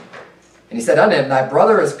meant. And he said unto him, thy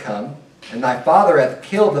brother is come, and thy father hath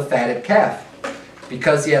killed the fatted calf,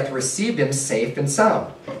 because he hath received him safe and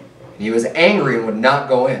sound. And he was angry and would not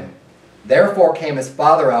go in. Therefore came his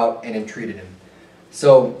father out and entreated him.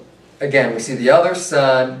 So, again, we see the other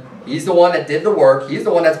son. He's the one that did the work. He's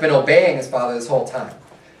the one that's been obeying his father this whole time.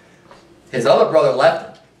 His other brother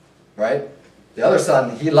left him, right? The other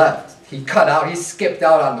son, he left. He cut out. He skipped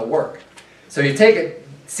out on the work. So you take it,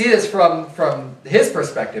 see this from his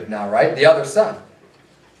perspective now, right? The other son.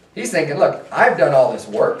 He's thinking, look, I've done all this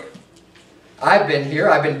work. I've been here.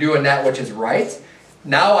 I've been doing that which is right.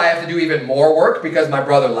 Now I have to do even more work because my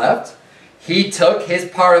brother left. He took his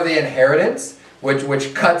part of the inheritance,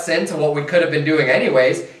 which cuts into what we could have been doing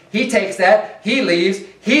anyways. He takes that. He leaves.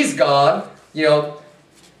 He's gone. You know,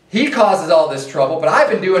 he causes all this trouble, but I've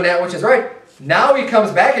been doing that which is right. Now he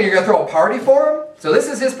comes back and you're going to throw a party for him? So this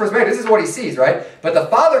is his perspective. This is what he sees, right? But the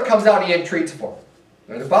father comes out and he entreats for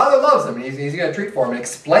him. The father loves him, and he's going to treat for him and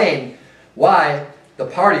explain why the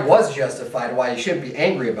party was justified, why he shouldn't be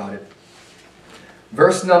angry about it.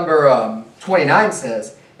 Verse number 29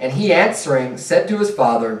 says, and he answering said to his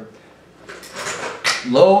father,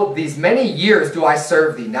 lo, these many years do I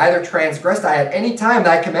serve thee, neither transgressed I at any time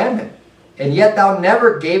thy commandment. And yet thou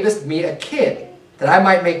never gavest me a kid, that I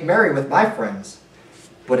might make merry with my friends.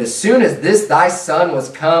 But as soon as this thy son was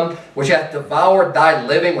come, which hath devoured thy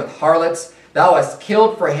living with harlots, thou hast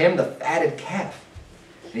killed for him the fatted calf.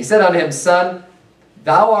 And he said unto him, son,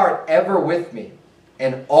 thou art ever with me,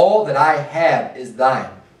 and all that I have is thine.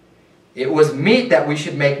 It was meet that we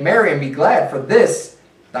should make merry and be glad, for this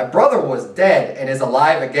thy brother was dead and is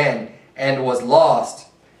alive again, and was lost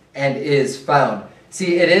and is found.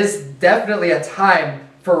 See, it is definitely a time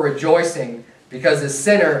for rejoicing because the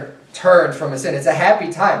sinner turned from his sin. It's a happy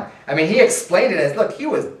time. I mean, he explained it as, look, he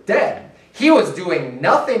was dead. He was doing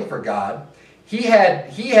nothing for God. He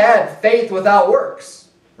had faith without works,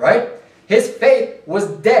 right? His faith was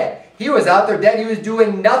dead. He was out there dead. He was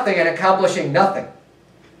doing nothing and accomplishing nothing.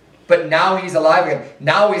 But now he's alive again.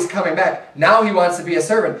 Now he's coming back. Now he wants to be a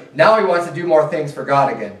servant. Now he wants to do more things for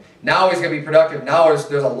God again. Now he's going to be productive. Now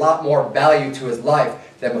there's a lot more value to his life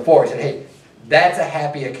than before. He said, hey, that's a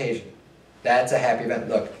happy occasion. That's a happy event.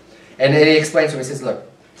 Look. And then he explains to him, he says, look,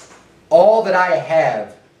 all that I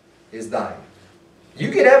have is thine. You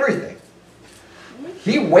get everything.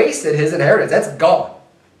 He wasted his inheritance. That's gone.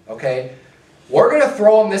 Okay? We're going to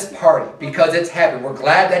throw him this party because it's happy. We're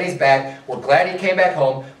glad that he's back. We're glad he came back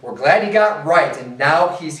home. We're glad he got right, and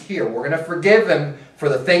now he's here. We're going to forgive him for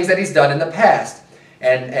the things that he's done in the past.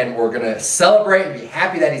 And we're going to celebrate and be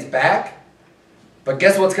happy that he's back. But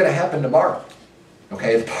guess what's going to happen tomorrow?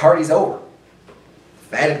 Okay, the party's over.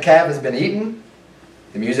 Fatted calf has been eaten.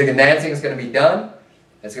 The music and dancing is going to be done.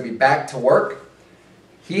 It's going to be back to work.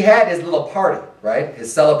 He had his little party, right?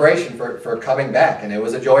 His celebration for coming back. And it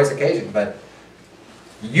was a joyous occasion. But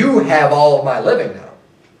you have all of my living now.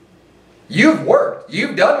 You've worked.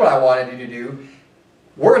 You've done what I wanted you to do.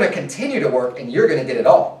 We're going to continue to work, and you're going to get it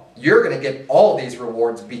all. you're going to get all these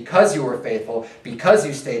rewards because you were faithful, because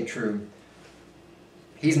you stayed true.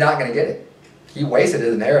 He's not going to get it. He wasted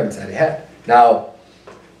his inheritance that he had. Now,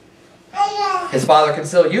 his father can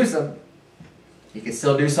still use him. He can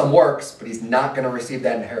still do some works, but he's not going to receive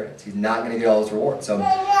that inheritance. He's not going to get all those rewards. So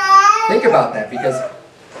think about that, because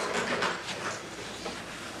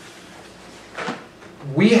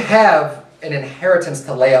we have an inheritance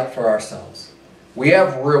to lay up for ourselves. We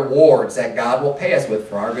have rewards that God will pay us with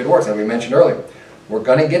for our good works, as we mentioned earlier. We're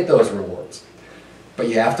going to get those rewards. But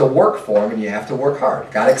you have to work for them, and you have to work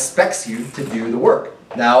hard. God expects you to do the work.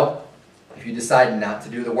 Now, if you decide not to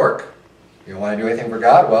do the work, you don't want to do anything for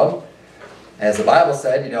God, well, as the Bible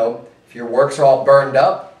said, if your works are all burned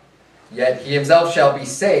up, yet he himself shall be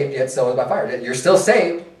saved, yet so is by fire. You're still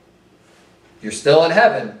saved. You're still in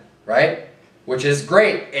heaven, right? Which is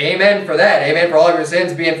great. Amen for that. Amen for all of your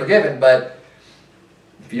sins being forgiven. But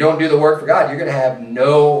if you don't do the work for God, you're going to have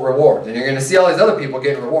no rewards. And you're going to see all these other people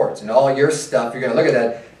getting rewards. And all your stuff, you're going to look at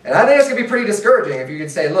that. And I think it's going to be pretty discouraging if you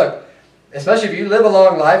could say, look, especially if you live a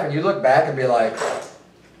long life and you look back and be like,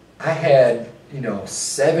 I had,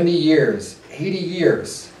 70 years, 80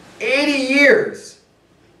 years, 80 years.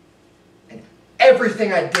 And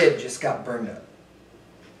everything I did just got burned up.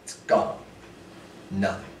 It's gone.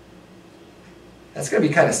 Nothing. That's going to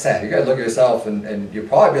be kind of sad. You're going to look at yourself and you'll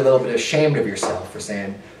probably be a little bit ashamed of yourself for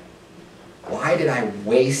saying, why did I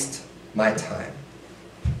waste my time?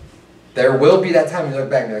 There will be that time you look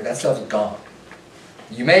back and you're like, that stuff's gone.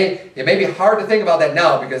 It may be hard to think about that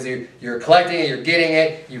now because you're collecting it, you're getting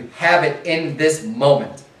it, you have it in this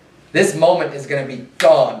moment. This moment is going to be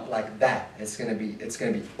gone like that. It's going to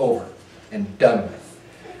be over and done with.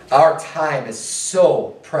 Our time is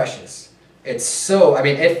so precious. It's so,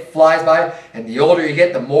 it flies by, and the older you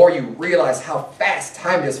get, the more you realize how fast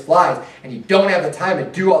time just flies, and you don't have the time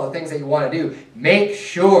to do all the things that you want to do. Make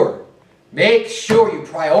sure you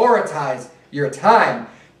prioritize your time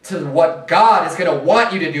to what God is going to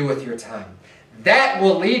want you to do with your time. That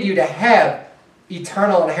will lead you to have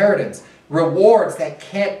eternal inheritance. Rewards that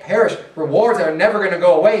can't perish. Rewards that are never going to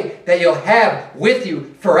go away, that you'll have with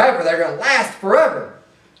you forever, that are going to last forever.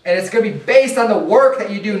 And it's going to be based on the work that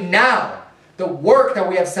you do now. The work that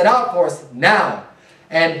we have set out for us now.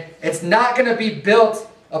 And it's not going to be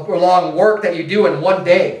built along work that you do in one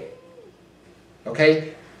day.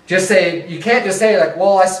 Okay? You can't just say like,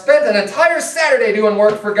 well, I spent an entire Saturday doing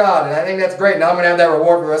work for God, and I think that's great. Now I'm going to have that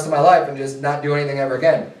reward for the rest of my life and just not do anything ever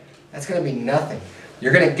again. That's going to be nothing.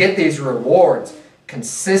 You're going to get these rewards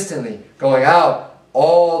consistently, going out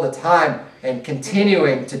all the time and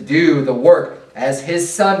continuing to do the work as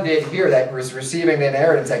his son did here, that was receiving the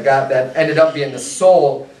inheritance that ended up being the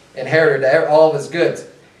sole inheritor to all of his goods.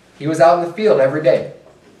 He was out in the field every day.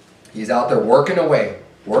 He's out there working away,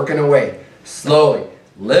 slowly,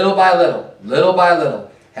 little by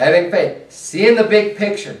little, having faith, seeing the big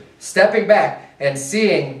picture, stepping back and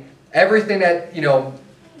seeing everything that,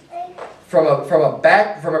 from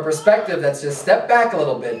a perspective that's just step back a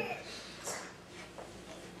little bit.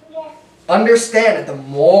 Understand that the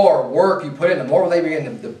more work you put in, the more labor you put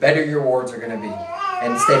in, the better your rewards are going to be.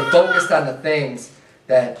 And stay focused on the things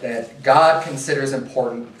that God considers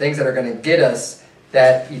important, things that are going to get us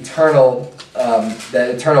that eternal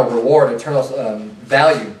reward, eternal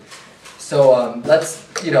value. So let's,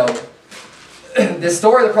 this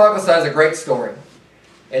story of the prodigal son is a great story.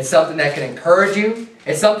 It's something that can encourage you.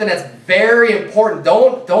 It's something that's very important.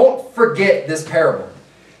 Don't forget this parable.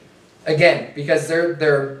 Again, because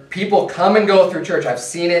people come and go through church. I've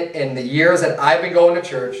seen it in the years that I've been going to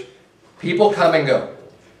church. People come and go.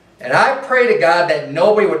 And I pray to God that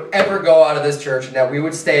nobody would ever go out of this church and that we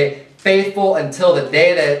would stay faithful until the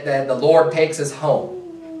day that the Lord takes us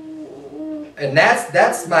home. And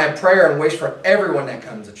that's my prayer and wish for everyone that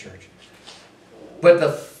comes to church. But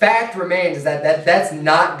the fact remains that that's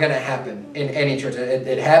not going to happen in any church.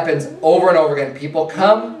 It happens over and over again. People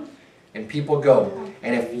come and people go.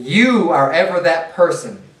 And if you are ever that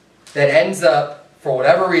person that ends up, for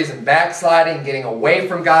whatever reason, backsliding, getting away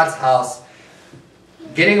from God's house,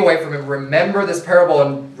 getting away from Him, remember this parable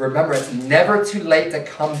and remember it's never too late to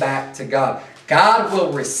come back to God. God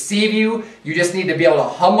will receive you. You just need to be able to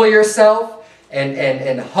humble yourself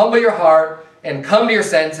and humble your heart and come to your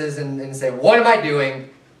senses and say, what am I doing?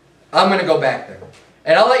 I'm going to go back there.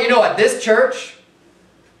 And I'll let you know, at this church,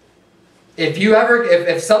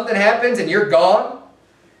 if something happens and you're gone,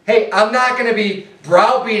 hey, I'm not going to be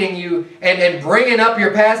browbeating you and bringing up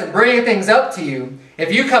your past and bringing things up to you.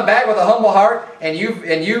 If you come back with a humble heart and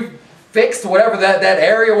you've fixed whatever that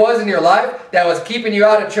area was in your life that was keeping you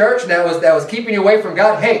out of church and that was keeping you away from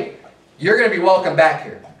God, hey, you're going to be welcome back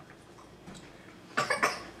here.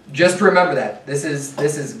 just remember that. This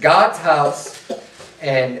is God's house,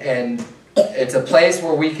 and it's a place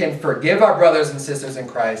where we can forgive our brothers and sisters in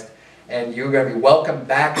Christ, and you're going to be welcomed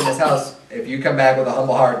back in this house if you come back with a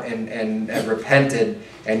humble heart and have repented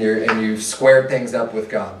and you've squared things up with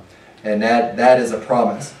God. And that is a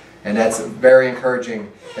promise. And that's very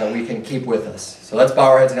encouraging that we can keep with us. So let's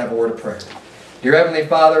bow our heads and have a word of prayer. Dear Heavenly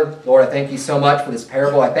Father, Lord, I thank you so much for this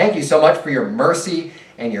parable. I thank you so much for your mercy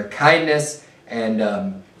and your kindness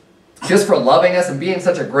and just for loving us and being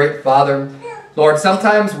such a great Father. Lord,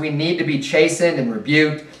 sometimes we need to be chastened and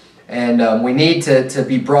rebuked, and we need to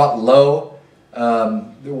be brought low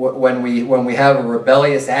when we have a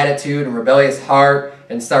rebellious attitude and rebellious heart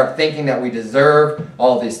and start thinking that we deserve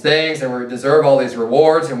all these things and we deserve all these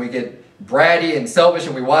rewards, and we get bratty and selfish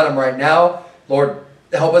and we want them right now. Lord,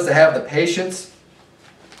 help us to have the patience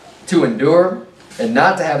to endure and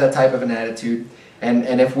not to have that type of an attitude.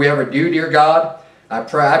 And if we ever do, dear God, I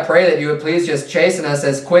pray that you would please just chasten us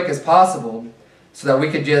as quick as possible so that we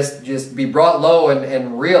could just be brought low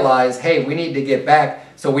and realize, hey, we need to get back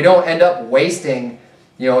so we don't end up wasting,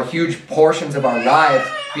 huge portions of our lives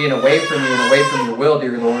being away from you and away from your will,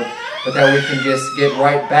 dear Lord, but that we can just get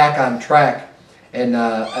right back on track. And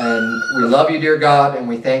we love you, dear God, and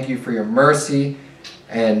we thank you for your mercy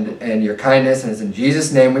and your kindness. And it's in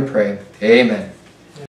Jesus' name we pray. Amen.